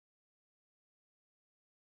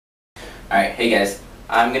Alright, hey guys,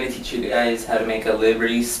 I'm going to teach you guys how to make a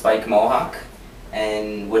Liberty Spike Mohawk.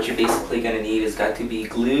 And what you're basically going to need is got to be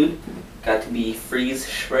glued, got to be freeze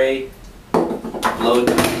spray, blow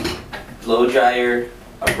dryer,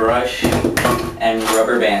 a brush, and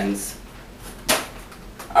rubber bands.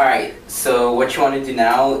 Alright, so what you want to do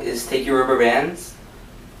now is take your rubber bands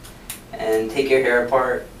and take your hair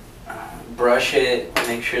apart, brush it,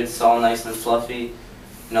 make sure it's all nice and fluffy,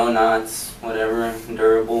 no knots, whatever,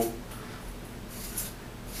 durable.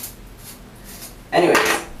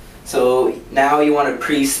 Anyways, so now you want to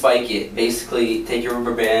pre-spike it. Basically, take your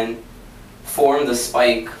rubber band, form the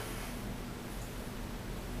spike,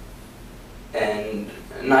 and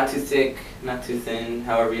not too thick, not too thin,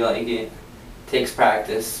 however you like it. Takes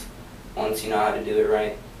practice once you know how to do it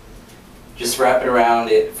right. Just wrap it around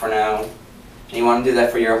it for now. And you want to do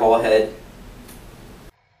that for your whole head.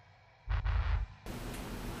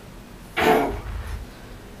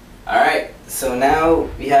 Alright, so now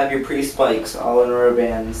you have your pre-spikes all in rubber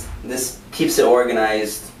bands. This keeps it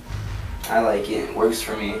organized. I like it. It works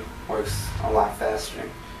for me. Works a lot faster.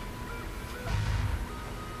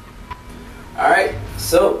 Alright,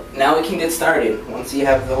 so now we can get started. Once you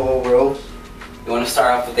have the whole row, you want to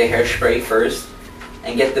start off with the hairspray first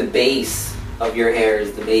and get the base of your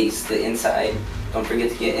hairs, the base, the inside. Don't forget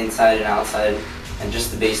to get inside and outside and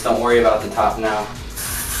just the base. Don't worry about the top now.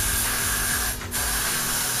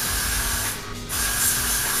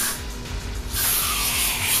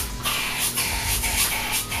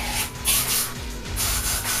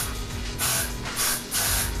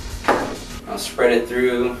 Now spread it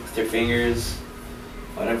through with your fingers,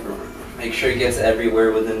 whatever. Make sure it gets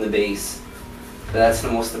everywhere within the base. That's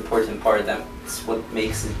the most important part. That's what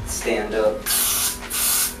makes it stand up.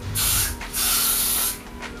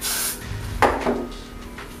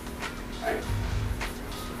 Alright.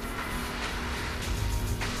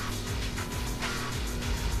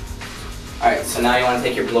 Alright, so now you want to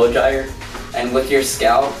take your blow dryer and with your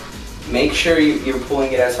scalp, make sure you're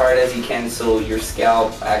pulling it as hard as you can so your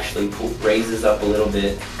scalp actually raises up a little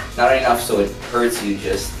bit. Not enough so it hurts you,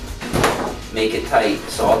 just make it tight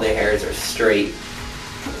so all the hairs are straight.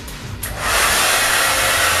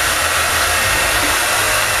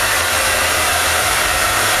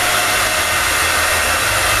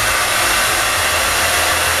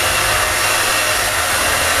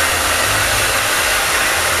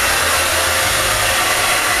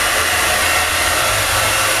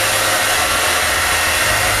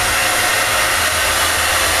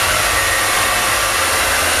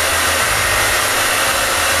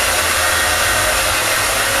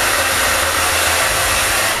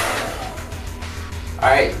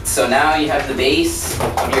 Alright, so now you have the base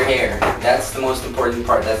of your hair. That's the most important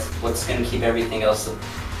part. That's what's going to keep everything else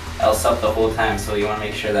up the whole time, so you want to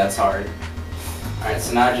make sure that's hard. Alright,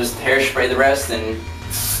 so now just hairspray the rest and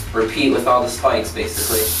repeat with all the spikes,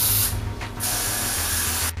 basically.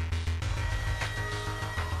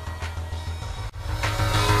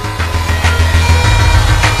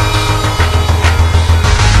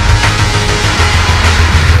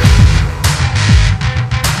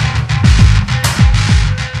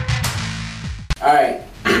 Alright,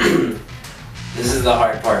 this is the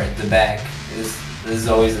hard part, the back. This is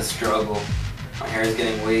always a struggle. My hair is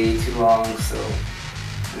getting way too long, so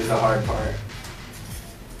this is the hard part.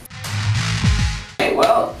 Okay,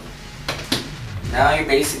 well, now you're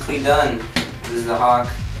basically done. This is the Hawk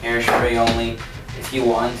hairspray only. If you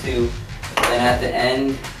want to, then at the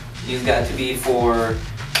end, you've got to be for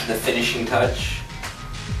the finishing touch.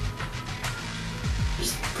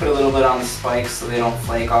 Just put a little bit on the spikes so they don't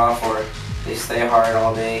flake off or they stay hard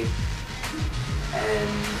all day, and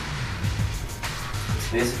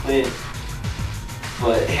that's basically it.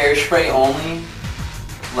 But hairspray only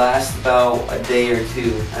lasts about a day or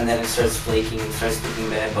two, and then it starts flaking and starts looking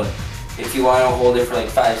bad. But if you want to hold it for like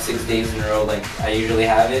 5-6 days in a row, like I usually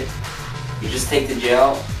have it, you just take the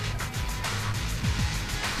gel,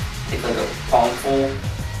 take like a palmful,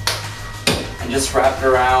 and just wrap it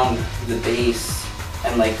around the base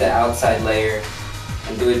and like the outside layer.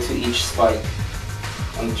 And do it to each spike.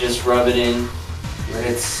 And just rub it in, let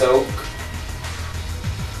it soak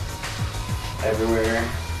everywhere,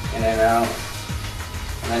 in and out.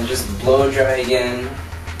 And then just blow dry again.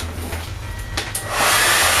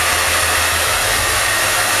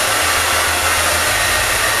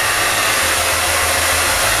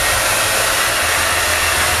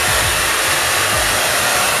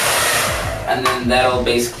 And then that'll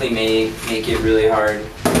basically make it really hard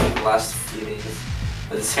the last few days.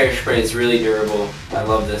 But this hairspray is really durable. I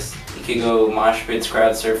love this. You could go mosh pits,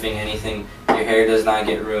 crowd surfing, anything. Your hair does not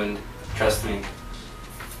get ruined. Trust me.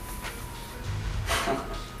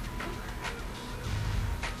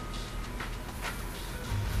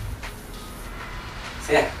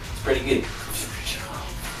 Yeah, it's pretty good.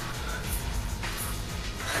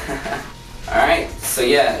 Alright, so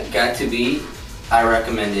yeah, got to be. I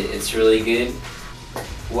recommend it. It's really good.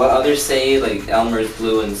 What others say, like Elmer's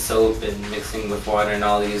glue and soap and mixing with water and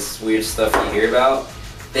all these weird stuff you hear about,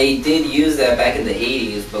 they did use that back in the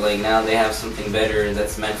 80s, but like now they have something better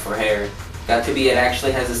that's meant for hair. Got to be, it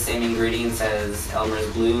actually has the same ingredients as Elmer's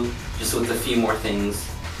glue, just with a few more things,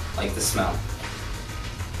 like the smell.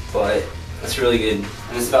 But it's really good,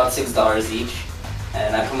 and it's about $6 each.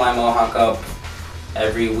 And I put my Mohawk up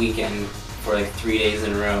every weekend for like 3 days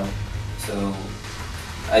in a row. So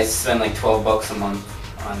I spend like $12 a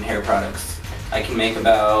month on hair products. I can make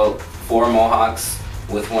about 4 Mohawks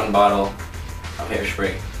with 1 bottle of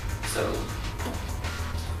hairspray. So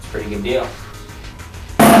it's a pretty good deal.